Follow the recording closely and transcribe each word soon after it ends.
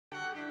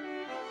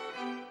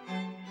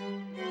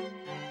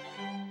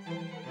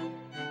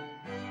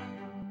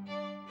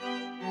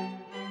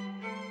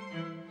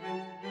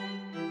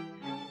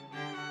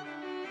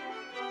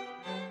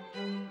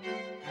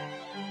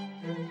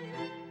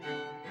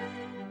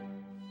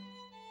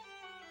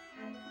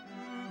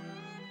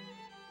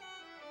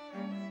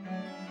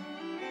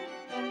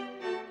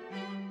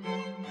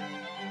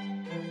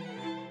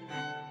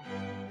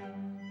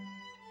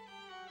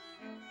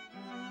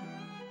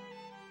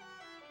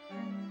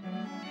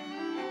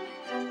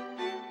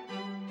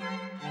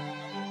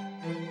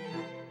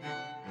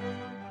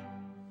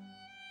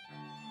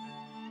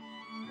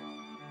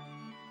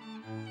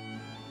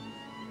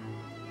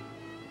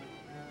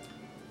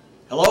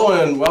Hello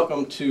and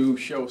welcome to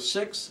show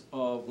 6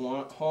 of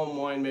Home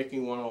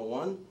Winemaking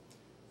 101.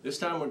 This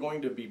time we're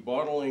going to be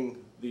bottling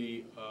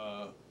the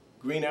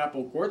green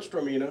apple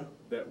Gewürztraminer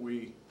that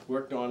we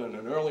worked on in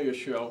an earlier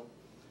show.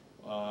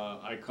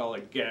 I call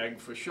it GAG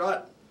for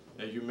shot,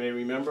 as you may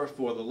remember,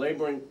 for the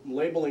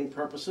labeling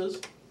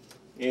purposes.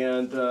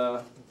 And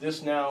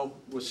this now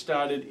was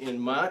started in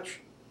March.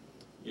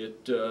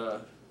 It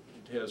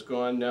has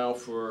gone now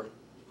for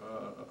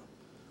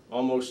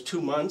almost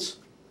 2 months.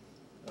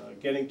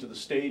 Getting to the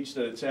stage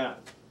that it's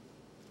at.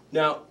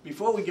 Now,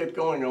 before we get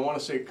going, I want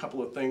to say a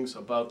couple of things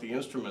about the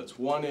instruments.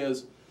 One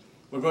is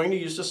we're going to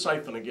use the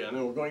siphon again,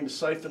 and we're going to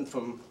siphon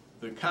from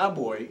the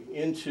carboy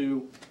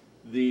into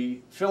the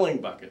filling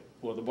bucket,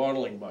 or the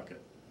bottling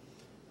bucket.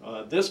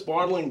 This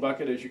bottling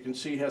bucket, as you can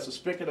see, has a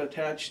spigot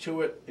attached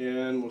to it,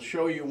 and we'll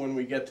show you when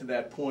we get to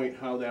that point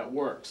how that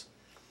works.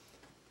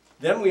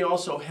 Then we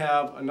also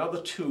have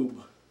another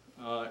tube,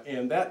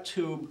 and that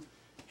tube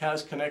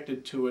has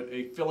connected to it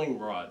a filling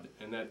rod,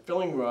 and that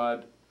filling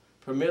rod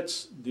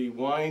permits the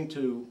wine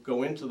to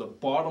go into the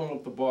bottom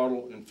of the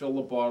bottle and fill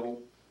the bottle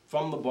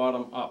from the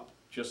bottom up,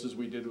 just as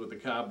we did with the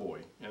carboy.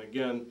 And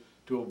again,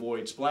 to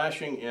avoid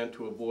splashing and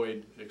to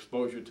avoid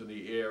exposure to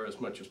the air as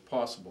much as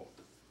possible.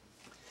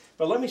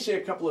 But let me say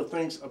a couple of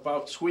things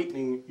about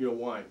sweetening your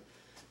wine.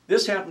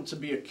 This happens to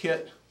be a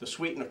kit. The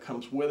sweetener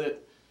comes with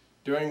it.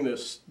 During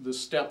the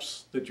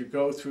steps that you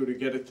go through to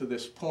get it to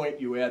this point,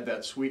 you add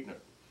that sweetener.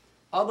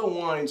 Other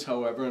wines,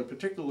 however, and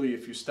particularly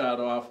if you start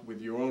off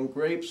with your own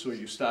grapes or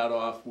you start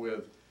off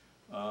with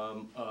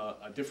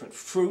a different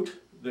fruit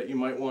that you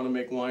might want to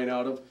make wine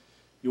out of,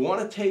 you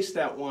want to taste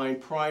that wine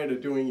prior to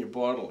doing your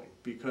bottling,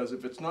 because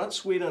if it's not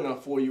sweet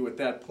enough for you at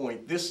that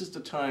point, this is the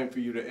time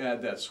for you to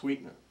add that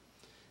sweetener.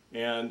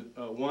 And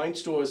wine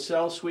stores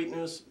sell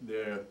sweeteners.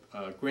 They're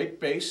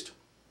grape-based,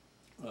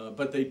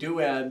 but they do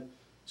add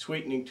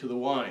sweetening to the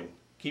wine,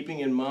 keeping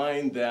in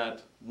mind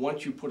that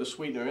once you put a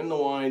sweetener in the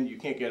wine, you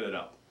can't get it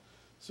out.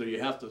 So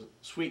you have to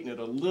sweeten it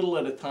a little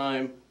at a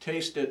time,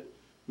 taste it,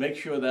 make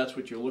sure that's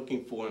what you're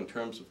looking for in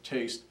terms of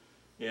taste,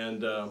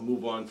 and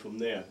move on from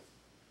there.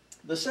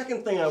 The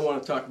second thing I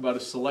want to talk about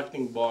is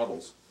selecting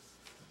bottles.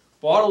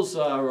 Bottles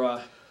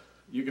are,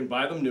 you can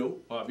buy them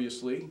new,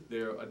 obviously.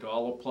 They're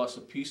 $1 plus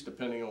a piece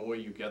depending on where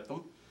you get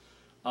them.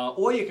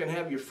 Or you can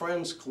have your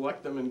friends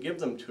collect them and give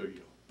them to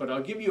you. But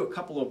I'll give you a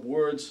couple of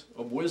words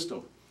of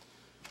wisdom.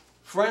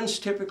 Friends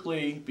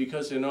typically,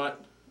 because they're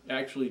not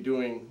actually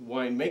doing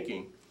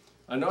winemaking,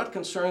 are not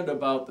concerned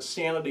about the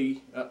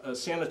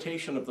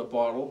sanitation of the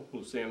bottle,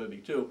 well, sanity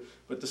too,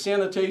 but the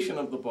sanitation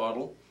of the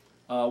bottle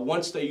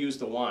once they use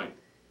the wine.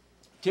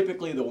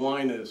 Typically the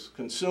wine is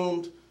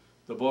consumed,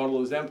 the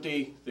bottle is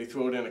empty, they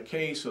throw it in a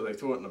case or they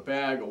throw it in a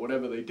bag or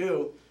whatever they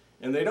do,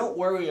 and they don't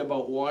worry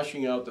about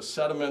washing out the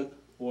sediment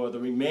or the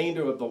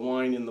remainder of the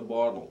wine in the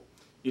bottle.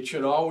 It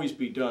should always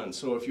be done.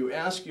 So if you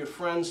ask your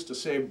friends to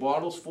save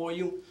bottles for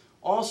you,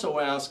 also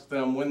ask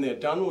them when they're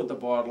done with the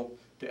bottle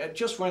to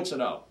just rinse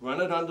it out. Run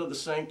it under the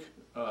sink,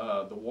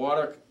 the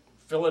water,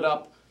 fill it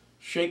up,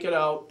 shake it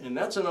out, and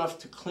that's enough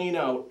to clean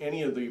out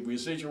any of the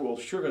residual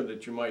sugar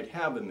that you might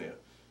have in there.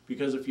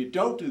 Because if you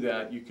don't do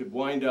that, you could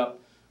wind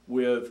up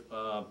with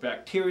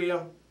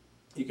bacteria,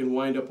 you can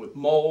wind up with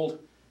mold,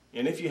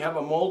 and if you have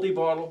a moldy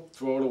bottle,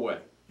 throw it away.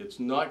 It's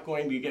not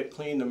going to get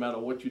clean no matter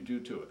what you do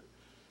to it.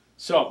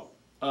 So,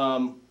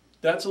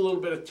 that's a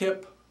little bit of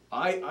tip.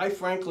 I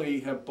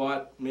frankly have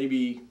bought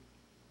maybe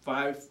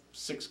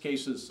 5-6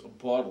 cases of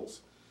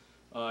bottles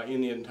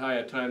in the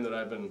entire time that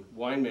I've been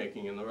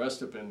winemaking, and the rest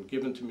have been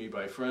given to me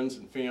by friends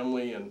and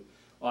family. And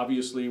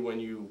obviously when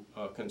you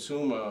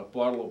consume a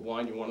bottle of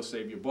wine, you want to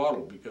save your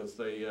bottle because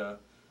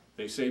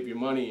they save you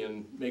money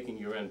in making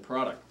your end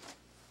product.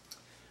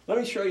 Let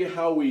me show you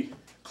how we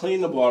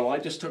clean the bottle. I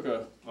just took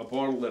a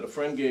bottle that a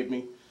friend gave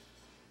me.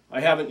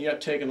 I haven't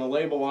yet taken the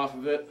label off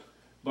of it,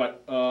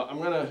 but I'm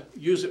going to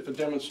use it for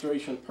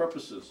demonstration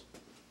purposes.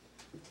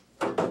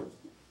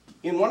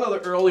 In one of the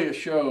earlier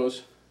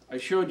shows, I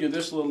showed you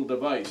this little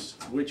device,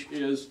 which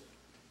is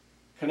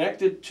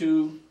connected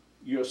to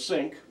your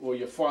sink or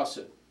your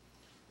faucet.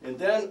 And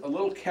then a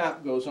little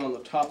cap goes on the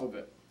top of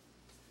it.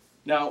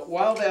 Now,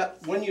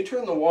 when you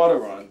turn the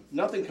water on,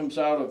 nothing comes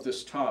out of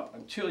this top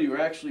until you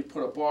actually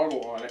put a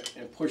bottle on it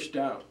and push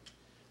down.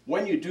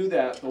 When you do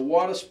that, the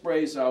water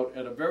sprays out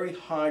at a very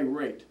high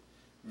rate,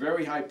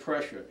 very high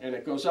pressure, and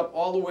it goes up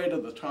all the way to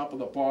the top of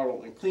the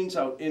bottle and cleans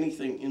out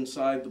anything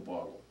inside the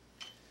bottle.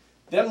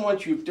 Then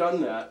once you've done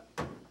that,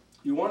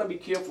 you want to be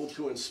careful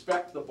to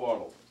inspect the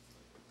bottle.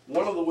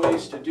 One of the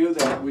ways to do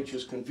that, which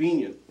is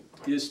convenient,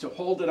 is to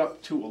hold it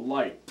up to a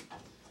light.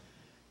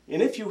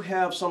 And if you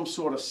have some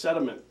sort of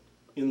sediment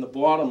in the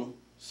bottom,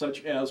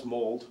 such as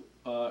mold,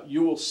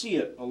 you will see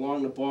it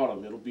along the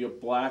bottom. It'll be a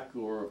black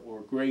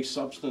or gray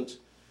substance.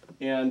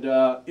 And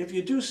if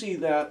you do see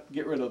that,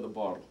 get rid of the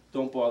bottle.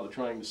 Don't bother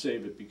trying to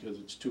save it because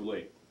it's too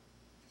late.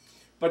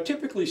 But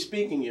typically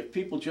speaking, if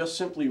people just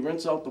simply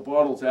rinse out the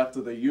bottles after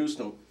they use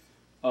them,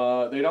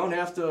 they don't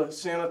have to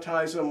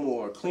sanitize them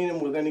or clean them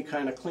with any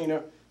kind of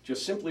cleaner.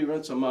 Just simply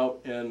rinse them out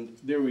and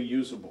they're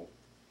reusable.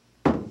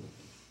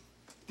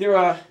 There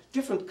are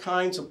different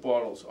kinds of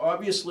bottles.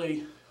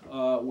 Obviously,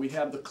 we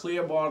have the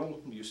clear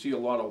bottle. You see a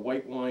lot of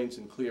white wines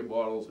in clear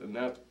bottles, and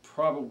that's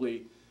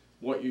probably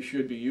what you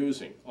should be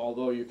using.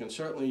 Although you can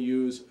certainly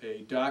use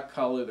a dark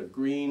colored, a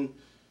green,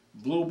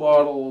 blue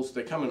bottles.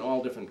 They come in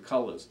all different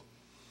colors.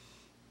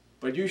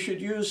 But you should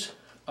use,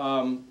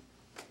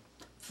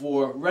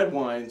 for red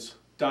wines,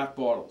 dark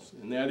bottles.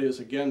 And that is,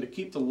 again, to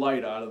keep the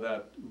light out of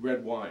that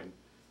red wine.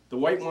 The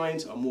white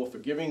wines are more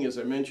forgiving, as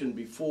I mentioned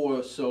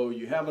before, so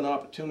you have an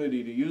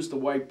opportunity to use the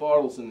white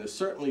bottles, and they're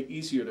certainly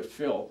easier to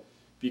fill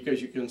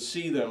because you can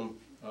see them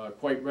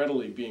quite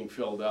readily being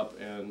filled up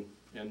and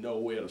know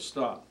where to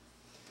stop.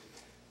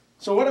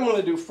 So what I'm going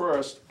to do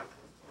first,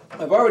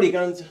 I've already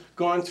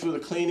gone through the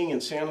cleaning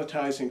and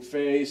sanitizing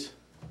phase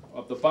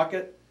of the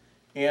bucket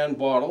and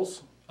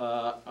bottles.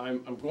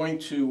 I'm going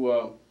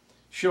to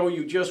show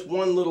you just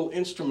one little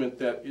instrument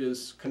that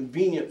is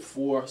convenient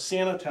for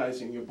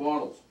sanitizing your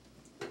bottles.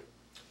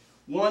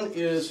 One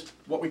is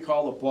what we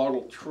call a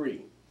bottle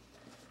tree.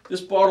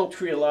 This bottle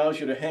tree allows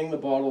you to hang the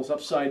bottles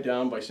upside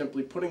down by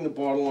simply putting the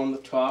bottle on the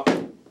top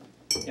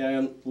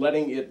and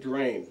letting it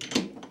drain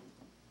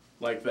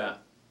like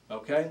that,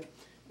 okay?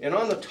 And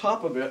on the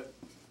top of it,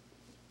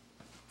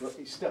 let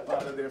me step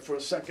out of there for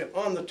a second.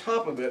 On the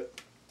top of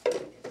it,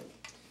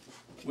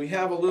 we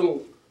have a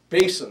little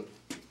basin.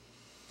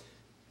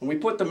 And we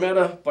put the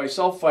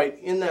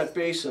metabisulfite in that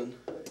basin,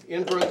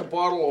 invert the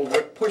bottle over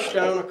it, push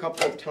down a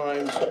couple of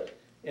times,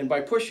 and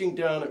by pushing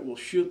down it will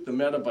shoot the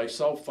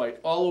metabisulfite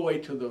all the way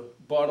to the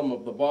bottom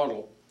of the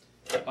bottle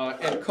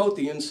and coat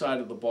the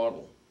inside of the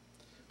bottle.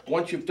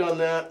 Once you've done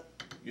that,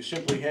 you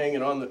simply hang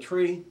it on the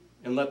tree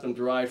and let them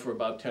dry for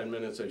about 10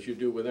 minutes, as you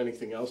do with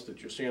anything else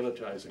that you're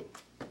sanitizing.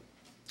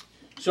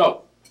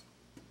 So,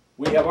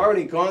 we have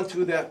already gone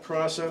through that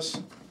process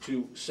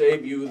to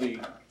save you the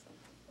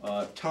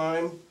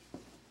time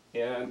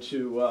and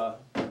to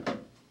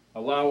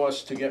allow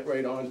us to get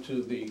right on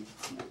to the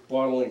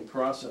bottling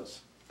process.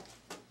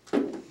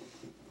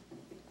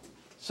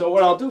 So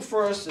what I'll do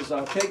first is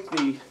I'll take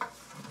the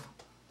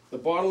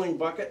bottling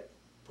bucket,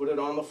 put it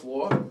on the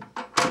floor,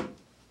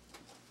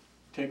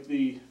 take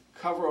the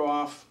cover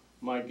off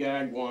my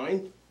gag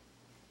wine,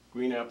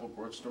 green apple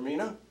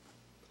Gewürztraminer,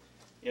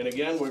 and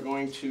again we're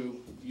going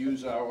to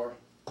use our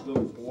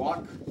little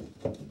block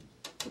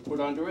to put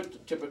under it to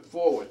tip it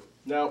forward.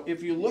 Now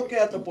if you look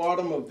at the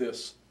bottom of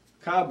this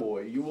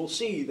carboy, you will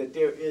see that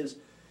there is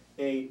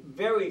a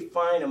very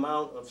fine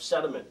amount of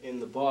sediment in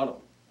the bottom.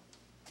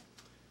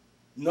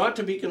 Not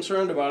to be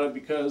concerned about it,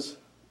 because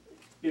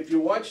if you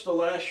watched the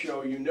last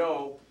show, you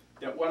know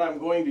that what I'm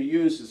going to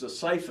use is a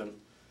siphon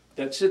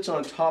that sits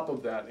on top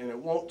of that, and it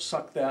won't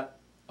suck that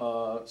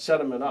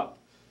sediment up.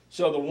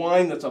 So the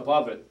wine that's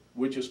above it,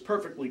 which is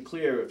perfectly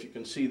clear, if you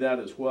can see that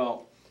as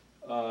well,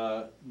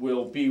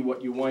 will be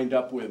what you wind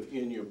up with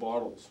in your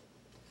bottles.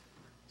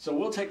 So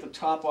we'll take the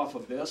top off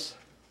of this,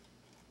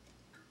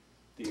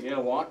 the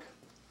airlock.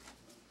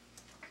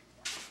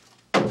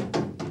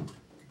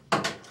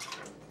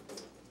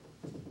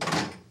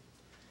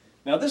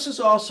 Now this is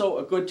also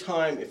a good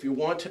time if you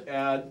want to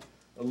add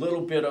a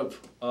little bit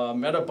of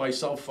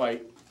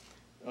metabisulfite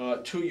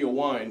to your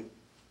wine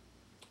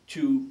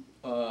to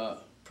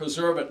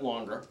preserve it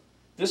longer.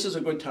 This is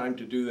a good time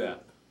to do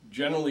that.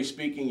 Generally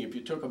speaking, if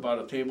you took about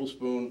a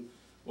tablespoon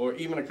or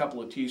even a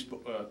couple of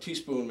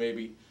teaspoon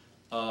maybe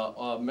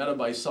of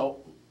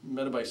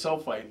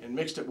metabisulfite and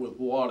mixed it with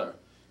water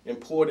and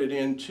poured it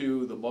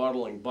into the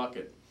bottling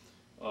bucket,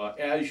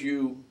 as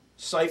you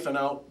siphon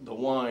out the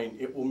wine,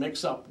 it will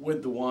mix up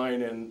with the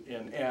wine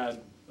and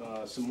add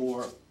some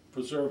more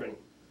preserving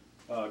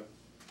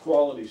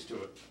qualities to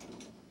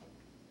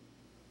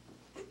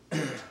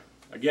it.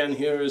 Again,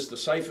 here is the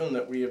siphon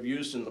that we have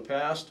used in the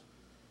past.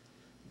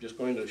 I'm just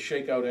going to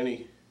shake out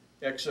any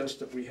excess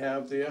that we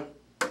have there.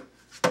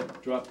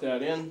 Drop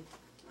that in.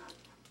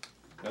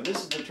 Now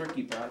this is the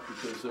tricky part,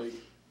 because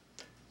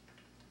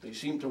they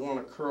seem to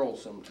want to curl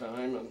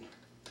sometime, and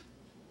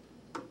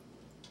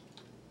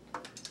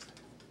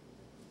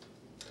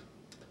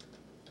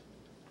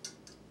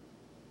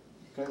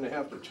kind of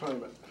have to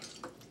time it.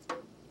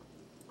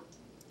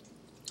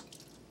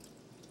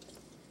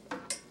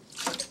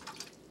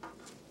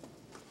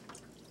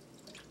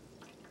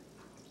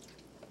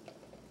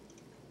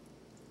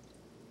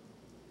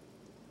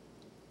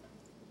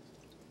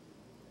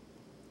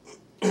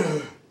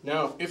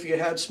 Now, if you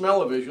had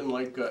smell-o-vision,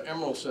 like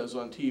Emerald says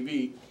on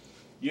TV,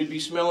 you'd be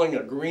smelling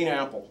a green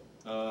apple,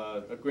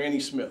 a Granny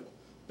Smith.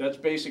 That's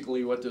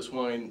basically what this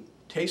wine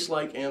tastes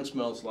like and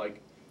smells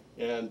like,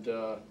 and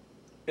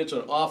it's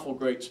an awful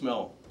great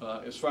smell.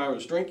 As far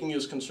as drinking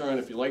is concerned,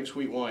 if you like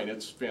sweet wine,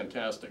 it's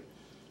fantastic.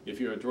 If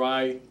you're a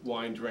dry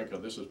wine drinker,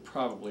 this is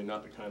probably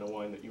not the kind of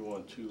wine that you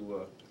want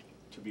to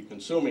be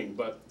consuming,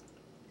 but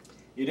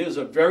it is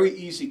a very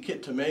easy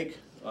kit to make.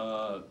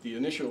 The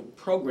initial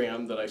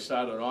program that I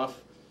started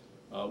off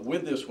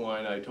with this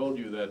wine, I told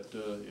you that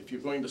if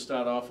you're going to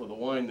start off with a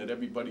wine that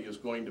everybody is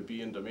going to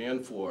be in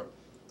demand for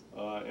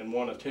and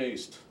want to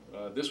taste,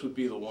 this would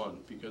be the one,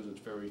 because it's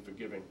very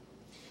forgiving.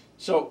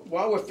 So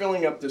while we're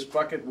filling up this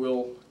bucket,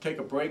 we'll take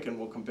a break and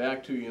we'll come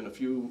back to you in a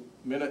few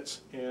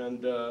minutes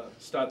and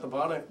start the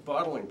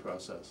bottling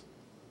process.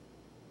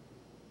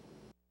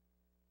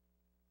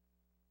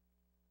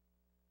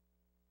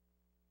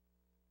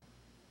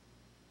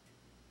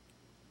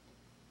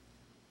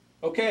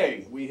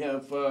 Okay, we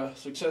have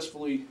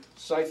successfully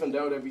siphoned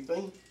out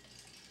everything,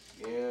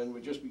 and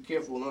we just be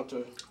careful not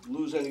to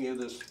lose any of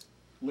this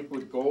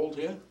liquid gold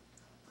here.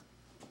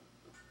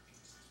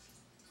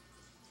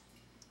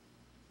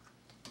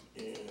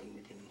 And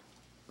we can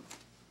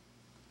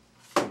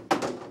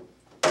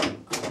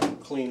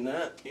clean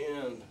that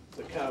and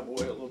the carboy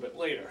a little bit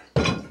later.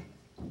 And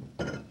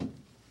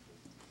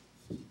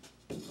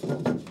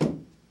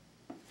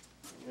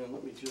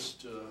let me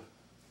just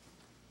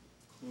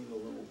clean a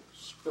little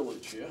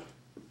spillage here.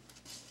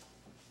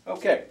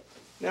 Okay,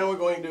 now we're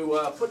going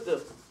to put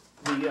the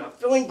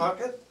filling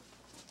bucket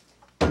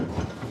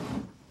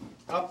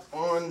up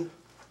on,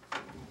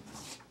 and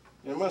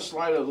I'm going to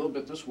slide it a little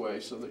bit this way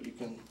so that you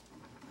can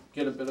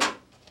get a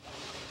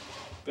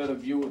better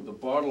view of the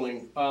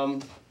bottling.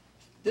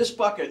 This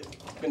bucket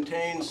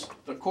contains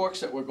the corks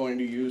that we're going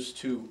to use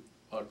to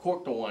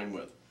cork the wine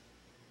with.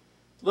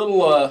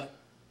 Little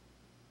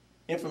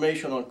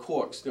information on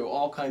corks. There are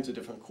all kinds of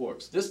different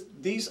corks.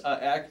 These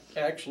are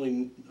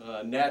actually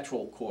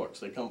natural corks.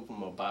 They come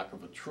from the bark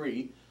of a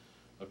tree,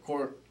 a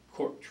cork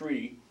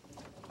tree,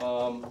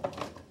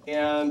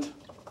 and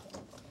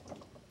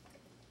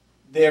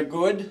they're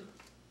good,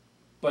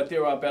 but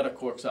there are better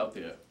corks out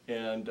there.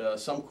 And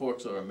some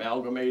corks are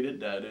amalgamated.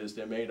 That is,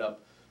 they're made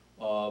up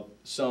of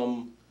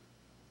some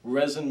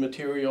resin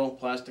material,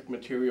 plastic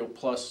material,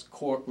 plus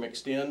cork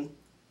mixed in.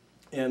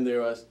 And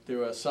there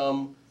are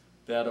some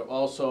that are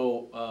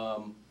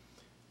also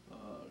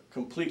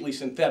completely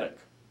synthetic.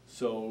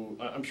 So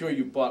I'm sure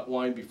you've bought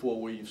wine before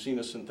where you've seen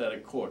a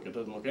synthetic cork. It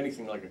doesn't look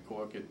anything like a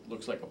cork. It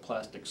looks like a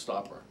plastic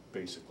stopper,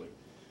 basically.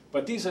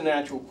 But these are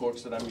natural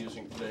corks that I'm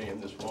using today in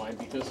this wine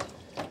because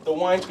the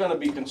wine's going to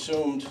be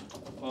consumed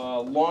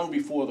long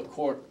before the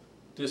cork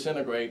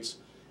disintegrates,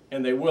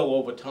 and they will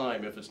over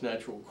time if it's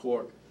natural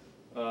cork.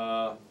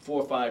 4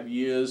 or 5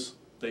 years,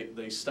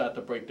 they start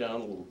to break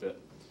down a little bit.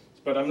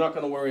 But I'm not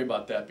going to worry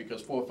about that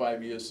because 4 or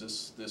 5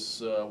 years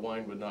this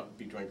wine would not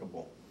be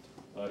drinkable.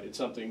 It's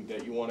something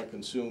that you want to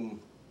consume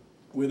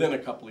within a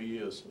couple of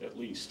years at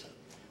least.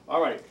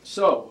 All right,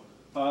 so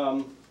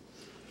the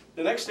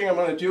next thing I'm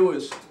going to do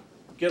is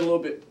get a little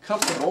bit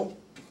comfortable,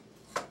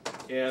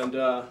 and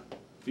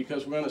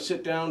because we're going to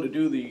sit down to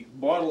do the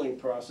bottling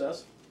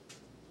process.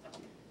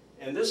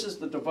 And this is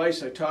the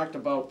device I talked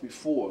about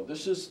before.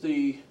 This is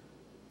the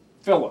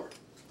filler.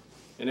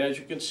 And as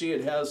you can see,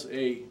 it has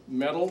a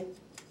metal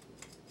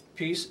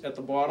piece at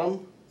the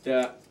bottom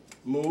that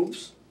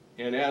moves,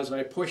 and as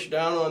I push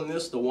down on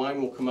this, the wine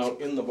will come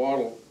out in the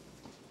bottle.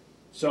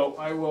 So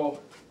I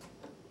will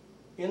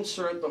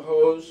insert the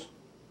hose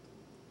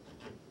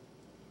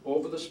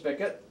over the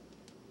spigot,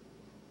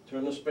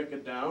 turn the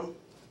spigot down,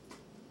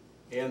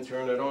 and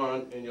turn it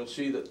on, and you'll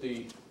see that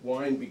the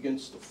wine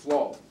begins to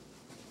flow.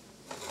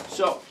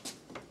 So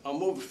I'll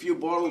move a few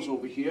bottles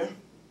over here,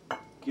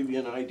 give you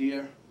an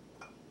idea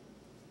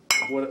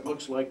of what it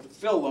looks like to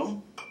fill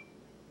them.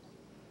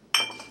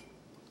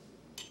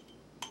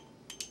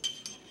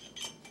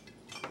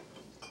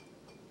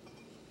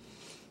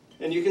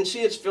 And you can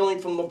see it's filling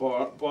from the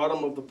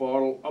bottom of the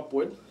bottle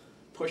upward,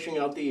 pushing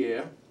out the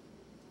air.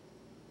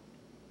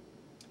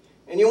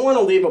 And you want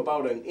to leave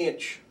about an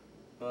inch,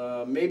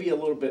 maybe a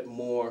little bit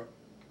more,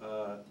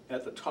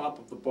 at the top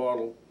of the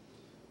bottle,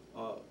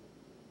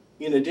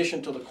 in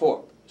addition to the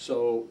cork.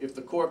 So if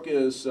the cork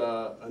is 1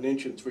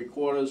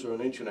 3/4 or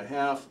 1.5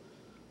 inches,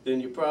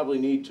 then you probably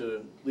need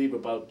to leave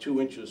about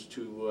 2 inches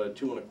to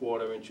 2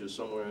 1/4 inches,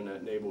 somewhere in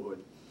that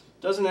neighborhood.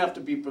 Doesn't have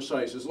to be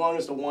precise. As long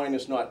as the wine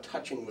is not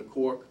touching the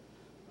cork,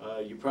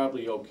 you're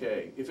probably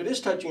okay. If it is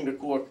touching the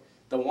cork,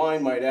 the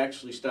wine might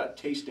actually start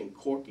tasting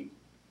corky,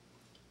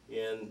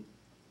 and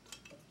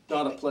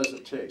not a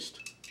pleasant taste.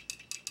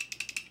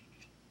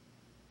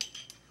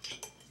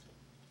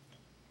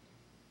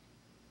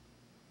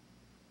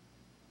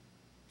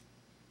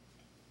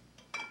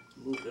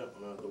 Move that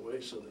one out of the way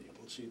so that you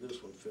can see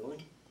this one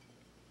filling.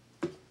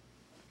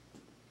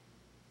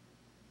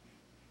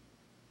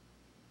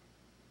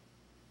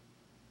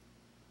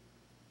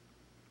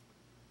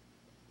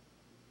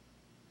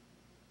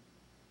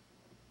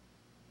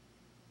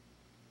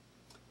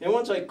 And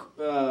once I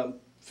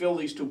fill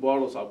these 2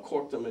 bottles, I'll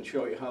cork them and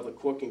show you how the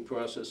corking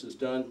process is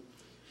done.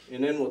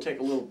 And then we'll take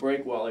a little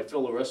break while I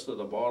fill the rest of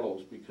the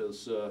bottles,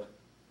 because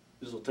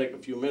this will take a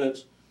few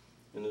minutes,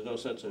 and there's no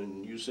sense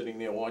in you sitting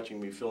there watching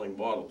me filling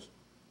bottles.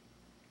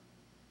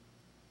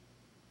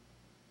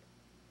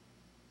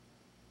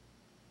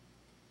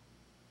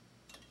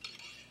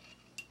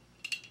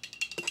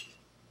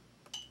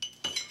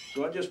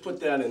 So I just put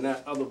that in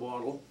that other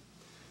bottle.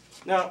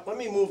 Now let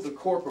me move the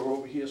corker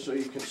over here so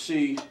you can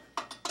see.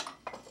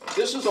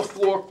 This is a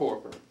floor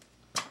corker,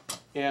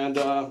 and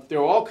there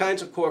are all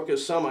kinds of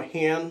corkers. Some are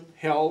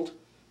hand-held.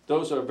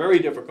 Those are very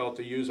difficult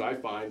to use, I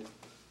find.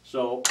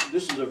 So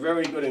this is a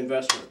very good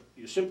investment.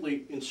 You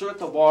simply insert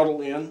the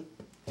bottle in,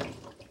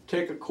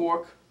 take a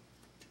cork,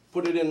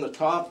 put it in the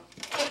top,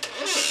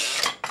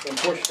 and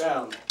push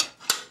down.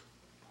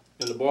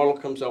 And the bottle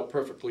comes out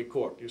perfectly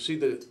corked. You see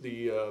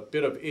the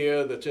bit of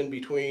air that's in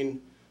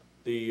between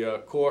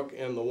the cork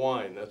and the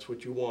wine. That's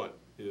what you want,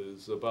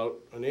 is about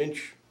an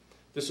inch.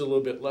 This is a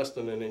little bit less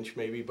than an inch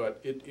maybe, but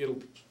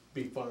it'll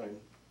be fine.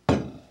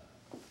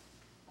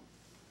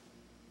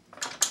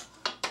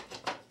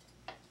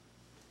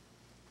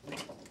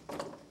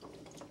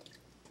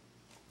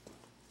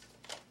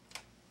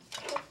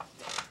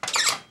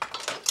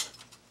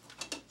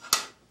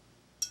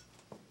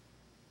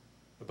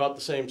 About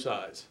the same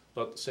size,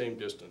 about the same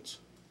distance.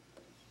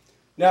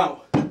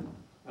 Now,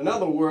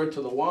 another word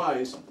to the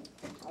wise,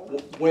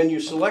 when you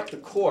select the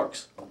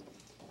corks,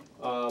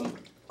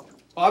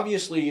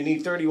 obviously you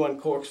need 31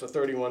 corks for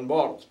 31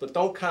 bottles, but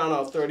don't count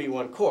out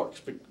 31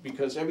 corks,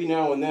 because every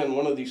now and then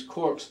one of these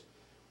corks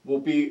will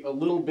be a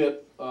little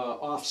bit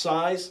off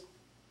size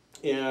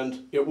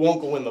and it won't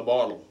go in the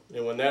bottle.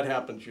 And when that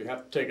happens, you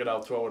have to take it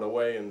out, throw it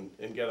away,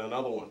 and get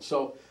another one.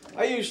 So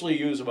I usually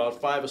use about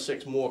 5 or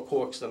 6 more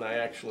corks than I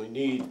actually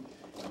need.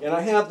 And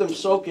I have them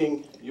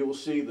soaking. You will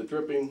see the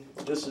dripping.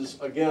 This is,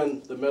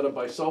 again, the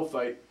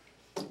metabisulfite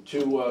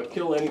to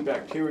kill any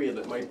bacteria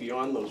that might be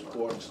on those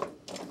corks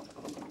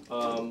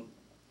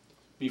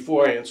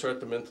before I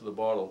insert them into the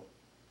bottle.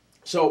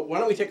 So why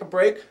don't we take a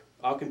break?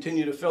 I'll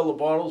continue to fill the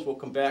bottles. We'll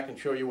come back and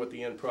show you what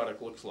the end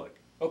product looks like.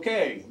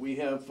 Okay, we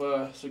have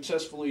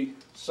successfully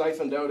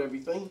siphoned out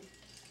everything,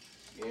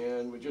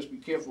 and we'll just be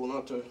careful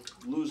not to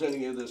lose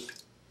any of this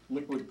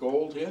liquid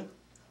gold here.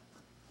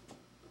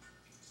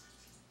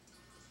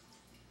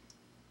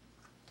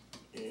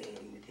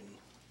 And we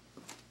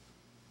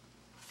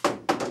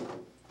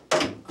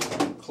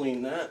can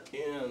clean that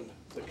and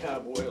the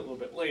carboy a little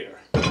bit later.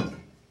 And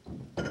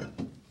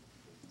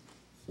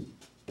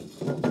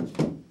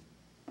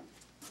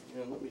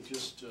let me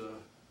just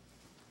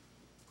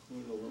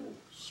clean a little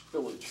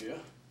spillage here.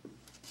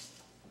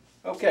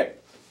 Okay,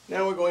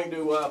 now we're going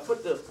to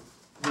put the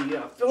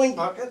filling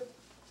bucket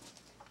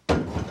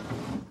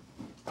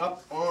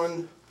up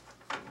on,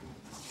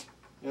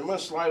 and I'm going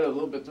to slide it a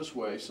little bit this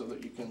way so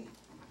that you can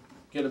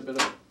get a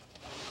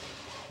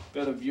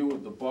better view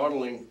of the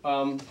bottling.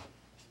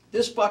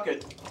 This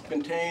bucket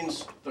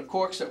contains the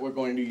corks that we're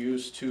going to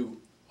use to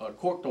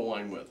cork the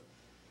wine with.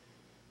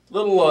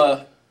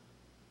 Little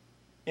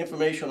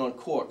information on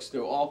corks. There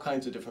are all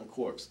kinds of different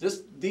corks.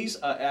 These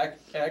are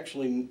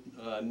actually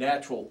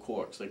natural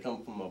corks. They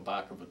come from the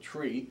bark of a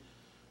tree,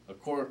 a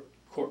cork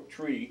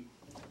tree,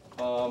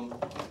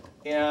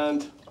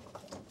 and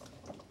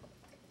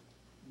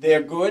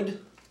they're good,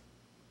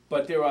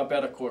 but there are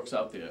better corks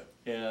out there.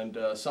 And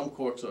some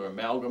corks are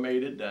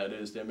amalgamated. That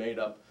is, they're made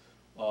up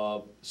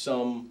of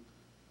some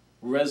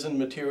resin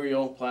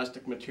material,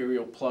 plastic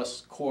material,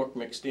 plus cork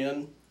mixed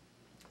in.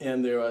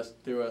 And there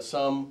are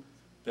some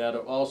that are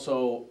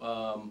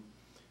also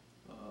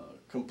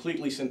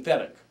completely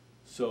synthetic.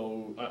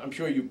 So I'm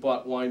sure you've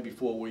bought wine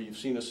before where you've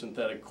seen a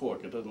synthetic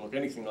cork. It doesn't look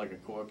anything like a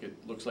cork.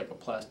 It looks like a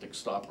plastic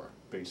stopper,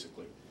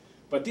 basically.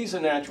 But these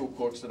are natural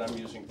corks that I'm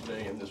using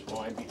today in this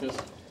wine because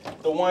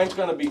the wine's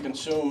going to be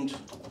consumed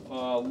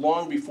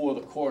long before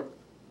the cork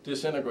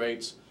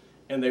disintegrates,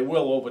 and they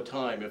will over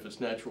time if it's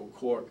natural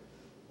cork.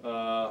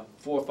 4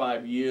 or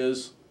 5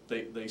 years,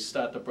 they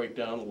start to break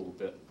down a little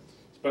bit.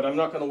 But I'm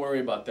not going to worry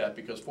about that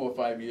because 4 or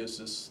 5 years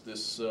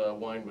this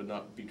wine would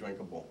not be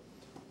drinkable.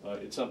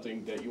 It's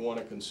something that you want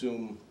to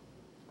consume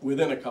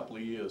within a couple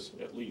of years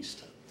at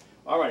least.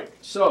 All right,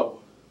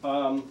 so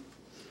the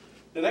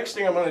next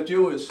thing I'm going to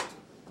do is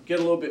get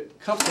a little bit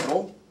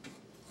comfortable,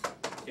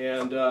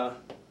 and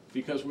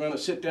because we're going to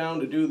sit down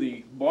to do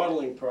the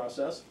bottling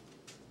process.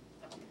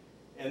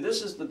 And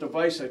this is the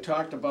device I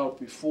talked about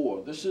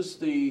before. This is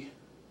the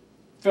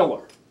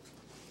filler.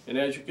 And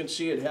as you can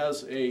see, it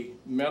has a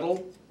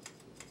metal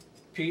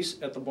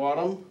piece at the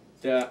bottom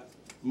that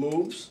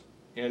moves,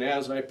 and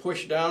as I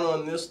push down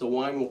on this, the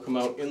wine will come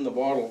out in the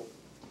bottle.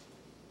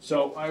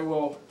 So I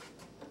will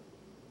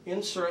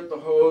insert the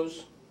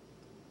hose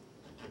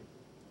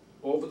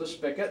over the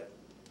spigot,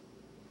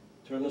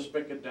 turn the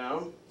spigot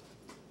down,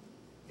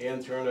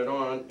 and turn it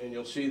on, and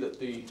you'll see that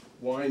the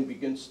wine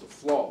begins to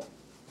flow.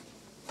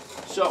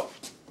 So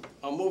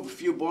I'll move a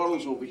few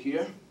bottles over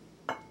here,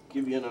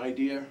 give you an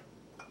idea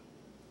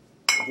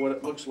of what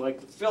it looks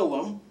like to fill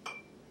them.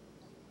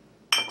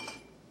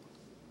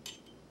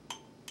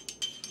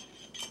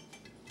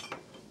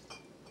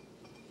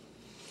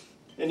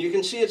 And you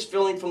can see it's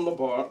filling from the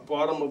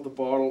bottom of the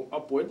bottle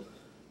upward,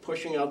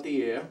 pushing out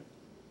the air.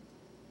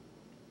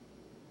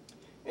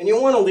 And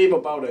you want to leave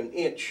about an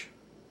inch,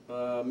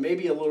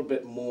 maybe a little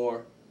bit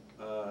more,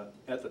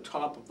 at the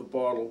top of the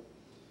bottle,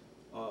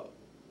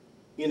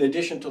 in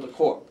addition to the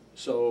cork.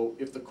 So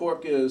if the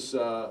cork is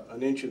 1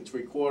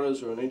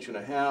 3/4 or 1.5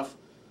 inches,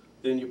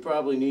 then you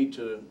probably need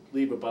to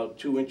leave about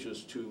 2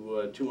 inches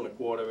to 2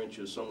 1/4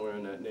 inches, somewhere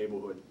in that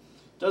neighborhood.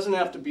 Doesn't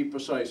have to be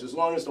precise. As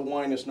long as the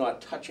wine is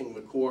not touching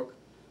the cork,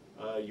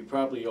 you're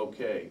probably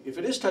okay. If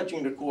it is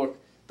touching the cork,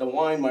 the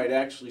wine might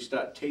actually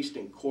start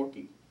tasting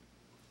corky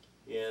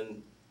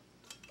and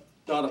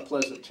not a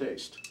pleasant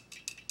taste.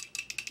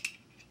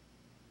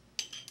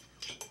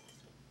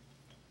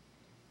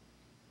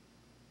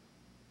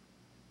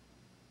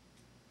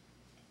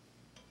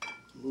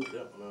 Move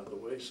that one out of the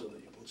way so that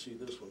you can see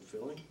this one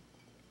filling.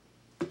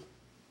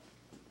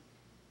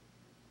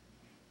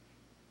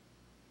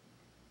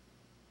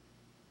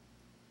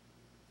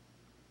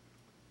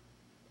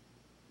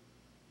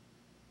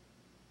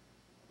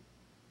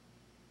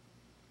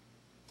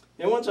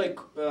 And once I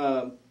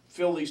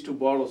fill these two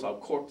bottles, I'll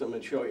cork them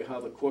and show you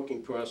how the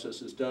corking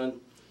process is done.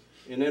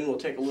 And then we'll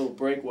take a little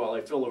break while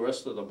I fill the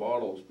rest of the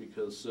bottles,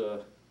 because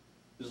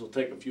this will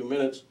take a few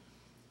minutes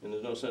and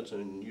there's no sense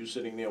in you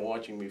sitting there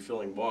watching me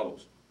filling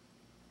bottles.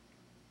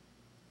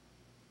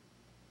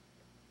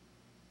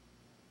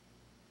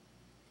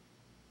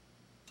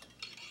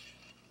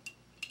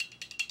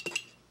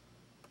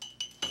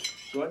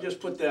 So I just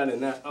put that in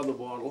that other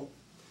bottle.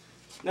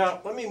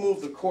 Now let me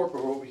move the corker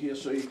over here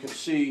so you can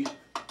see.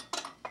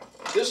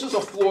 This is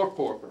a floor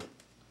corker,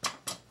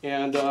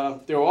 and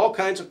there are all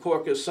kinds of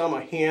corkers. Some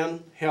are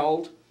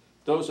hand-held.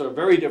 Those are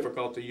very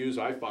difficult to use,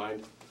 I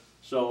find.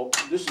 So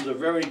this is a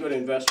very good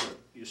investment.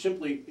 You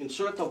simply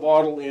insert the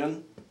bottle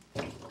in,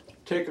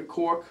 take a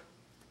cork,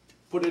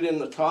 put it in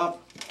the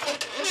top,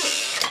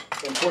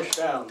 and push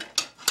down.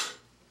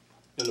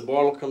 And the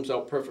bottle comes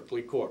out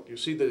perfectly corked. You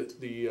see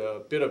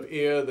the bit of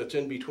air that's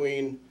in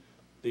between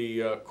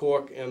the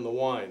cork and the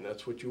wine.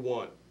 That's what you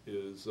want,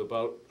 is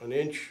about an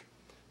inch.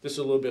 This is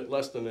a little bit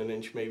less than an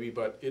inch maybe,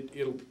 but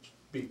it'll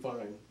be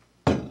fine.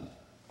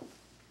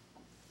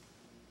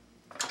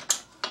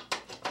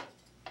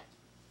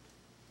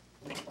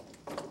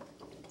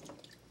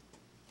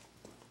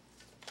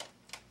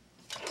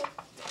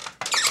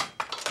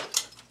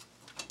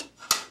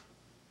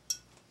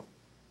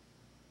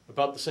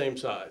 About the same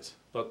size,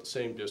 about the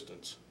same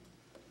distance.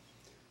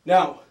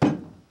 Now,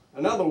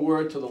 another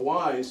word to the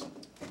wise,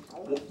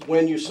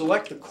 when you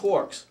select the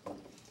corks,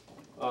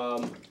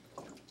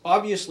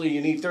 obviously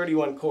you need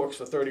 31 corks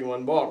for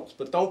 31 bottles,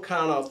 but don't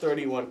count out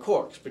 31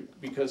 corks,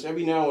 because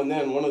every now and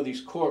then one of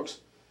these corks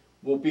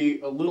will be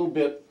a little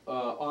bit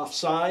off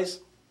size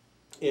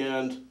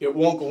and it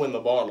won't go in the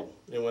bottle.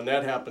 And when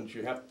that happens,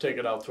 you have to take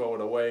it out, throw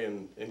it away,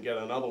 and get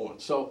another one.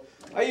 So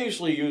I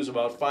usually use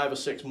about 5 or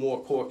 6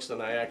 more corks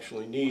than I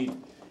actually need.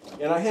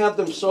 And I have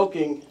them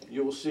soaking.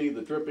 You will see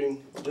the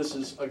dripping. This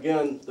is,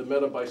 again, the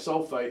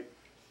metabisulfite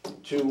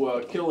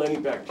to kill any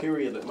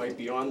bacteria that might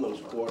be on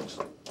those corks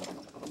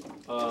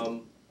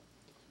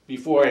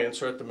before I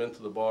insert them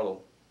into the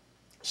bottle.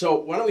 So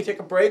why don't we take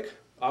a break?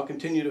 I'll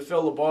continue to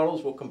fill the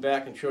bottles. We'll come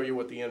back and show you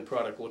what the end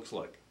product looks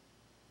like.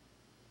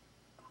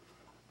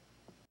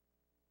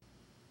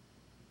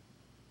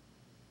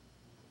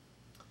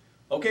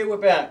 Okay, we're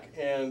back,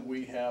 and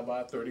we have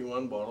our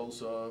 31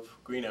 bottles of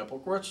green apple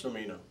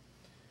Gewürztraminer.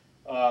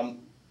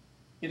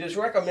 It is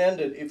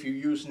recommended, if you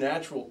use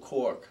natural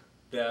cork,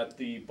 that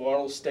the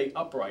bottles stay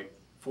upright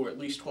for at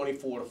least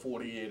 24 to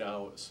 48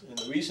 hours. And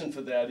the reason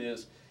for that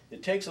is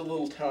it takes a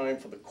little time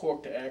for the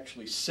cork to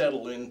actually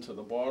settle into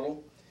the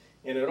bottle,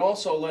 and it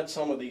also lets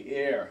some of the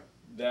air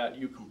that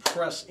you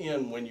compress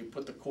in when you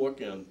put the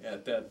cork in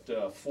at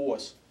that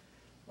force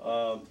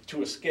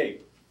to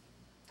escape.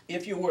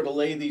 If you were to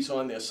lay these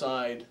on their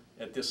side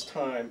at this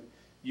time,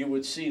 you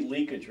would see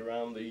leakage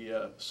around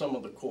some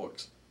of the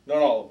corks. Not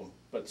all of them,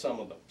 but some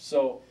of them.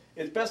 So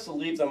it's best to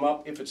leave them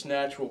up if it's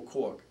natural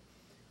cork.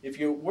 If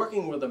you're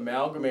working with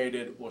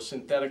amalgamated or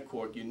synthetic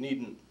cork, you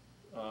needn't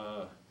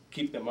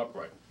keep them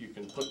upright. You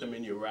can put them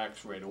in your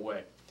racks right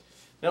away.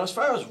 Now, as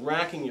far as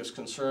racking is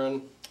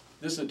concerned,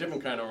 this is a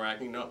different kind of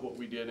racking, not what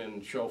we did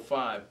in show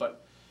 5,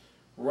 but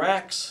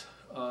racks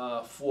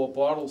for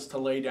bottles to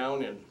lay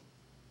down in.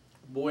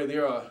 Boy,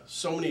 there are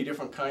so many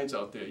different kinds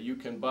out there. You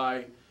can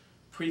buy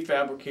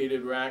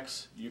prefabricated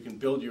racks. You can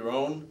build your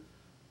own.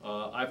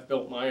 I've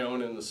built my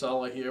own in the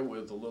cellar here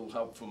with a little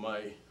help from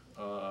my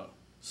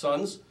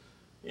sons,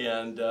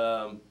 and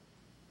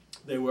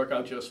they work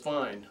out just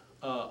fine.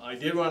 I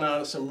did run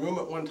out of some room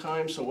at one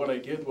time, so what I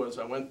did was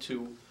I went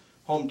to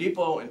Home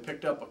Depot and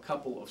picked up a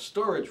couple of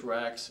storage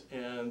racks,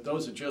 and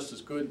those are just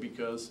as good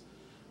because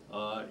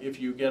if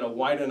you get a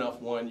wide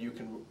enough one, you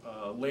can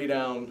lay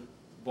down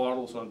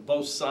bottles on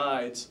both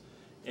sides,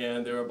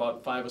 and there are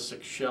about 5 or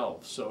 6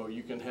 shelves, so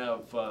you can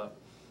have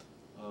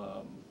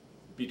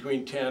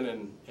between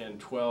 10 and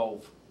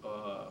 12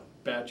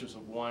 batches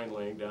of wine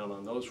laying down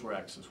on those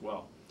racks as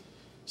well.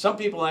 Some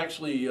people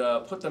actually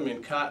put them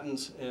in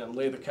cartons and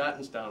lay the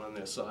cartons down on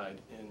their side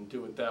and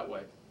do it that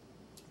way.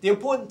 The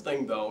important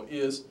thing, though,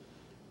 is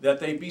that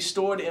they be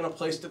stored in a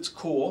place that's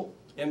cool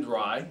and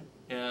dry,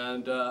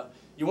 and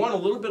you want a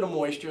little bit of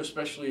moisture,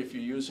 especially if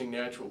you're using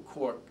natural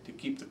cork, to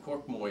keep the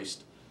cork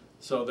moist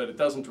so that it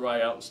doesn't dry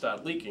out and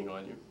start leaking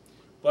on you.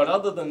 But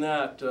other than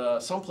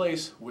that,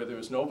 someplace where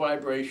there's no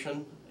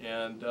vibration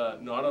and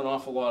not an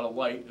awful lot of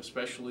light,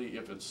 especially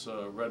if it's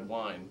red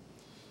wine.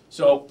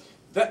 So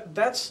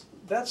that's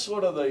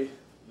sort of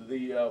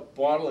the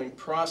bottling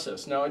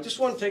process. Now I just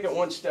want to take it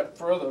one step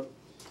further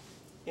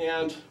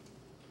and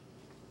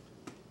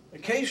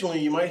occasionally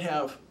you might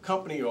have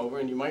company over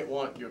and you might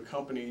want your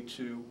company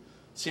to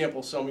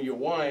sample some of your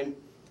wine.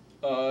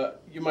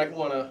 You might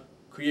want to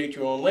create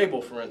your own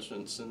label, for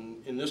instance.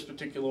 And in this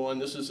particular one,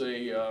 this is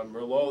a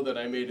Merlot that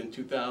I made in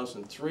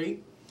 2003.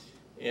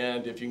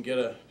 And if you can get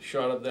a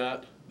shot of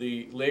that,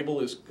 the label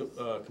is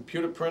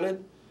computer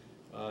printed.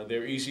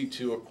 They're easy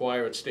to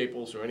acquire at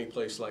Staples or any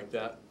place like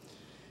that.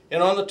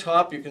 And on the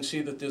top, you can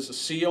see that there's a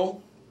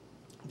seal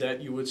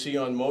that you would see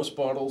on most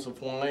bottles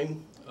of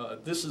wine.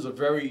 This is a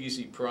very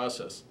easy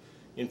process.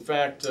 In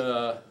fact,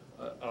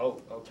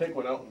 I'll take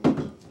one out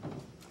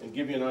and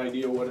give you an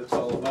idea what it's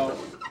all about.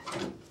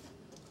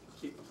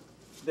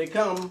 They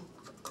come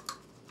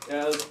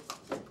as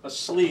a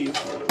sleeve,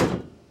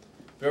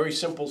 very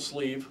simple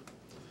sleeve.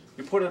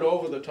 You put it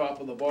over the top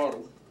of the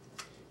bottle,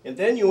 and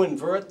then you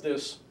invert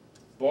this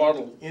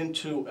bottle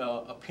into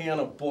a pan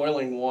of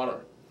boiling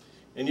water.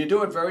 And you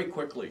do it very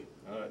quickly.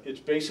 It's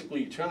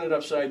basically, you turn it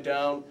upside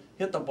down,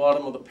 hit the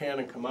bottom of the pan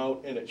and come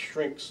out, and it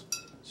shrinks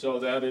so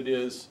that it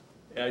is,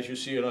 as you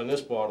see it on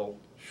this bottle,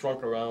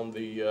 shrunk around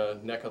the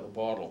neck of the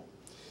bottle.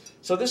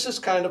 So this is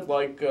kind of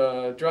like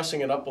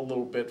dressing it up a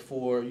little bit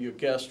for your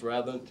guest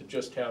rather than to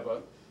just have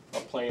a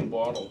plain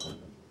bottle.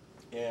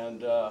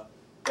 And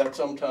that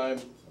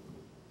sometimes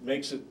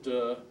makes it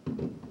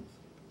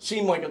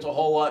seem like it's a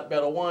whole lot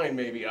better wine,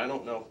 maybe, I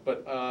don't know.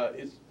 But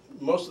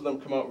most of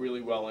them come out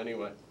really well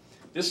anyway.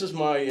 This is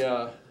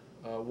my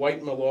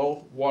white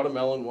Merlot,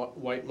 watermelon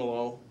white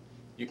Merlot.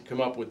 You can come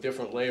up with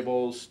different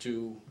labels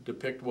to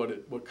depict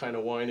what kind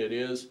of wine it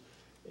is.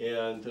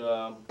 And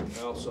I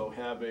also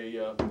have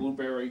a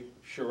blueberry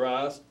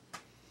Shiraz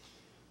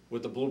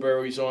with the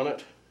blueberries on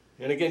it.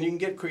 And again, you can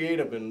get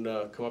creative and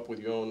come up with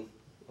your own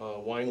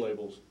wine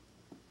labels.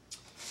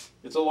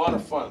 It's a lot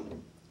of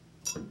fun.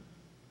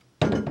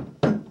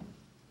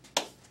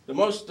 The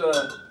most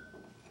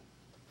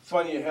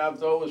fun you have,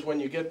 though, is when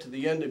you get to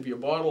the end of your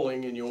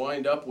bottling and you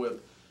wind up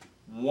with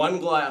one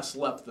glass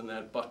left in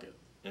that bucket.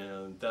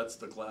 And that's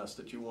the glass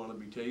that you want to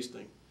be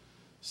tasting.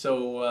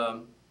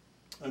 So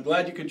I'm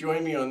glad you could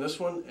join me on this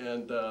one,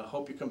 and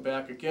hope you come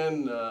back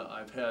again.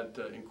 I've had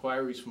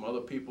inquiries from other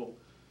people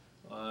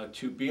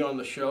to be on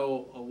the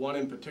show. One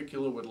in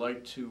particular would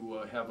like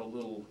to have a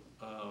little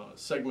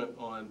segment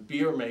on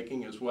beer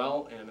making as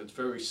well, and it's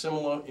very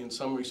similar in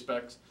some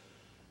respects,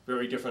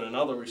 very different in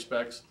other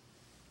respects.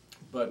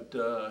 But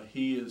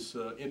he is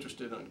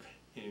interested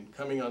in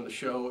coming on the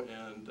show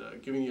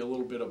and giving you a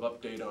little bit of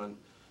update on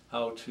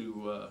how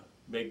to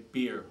make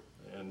beer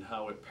and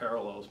how it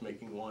parallels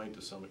making wine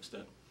to some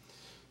extent.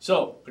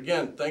 So,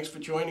 again, thanks for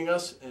joining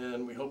us,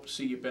 and we hope to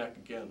see you back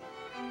again.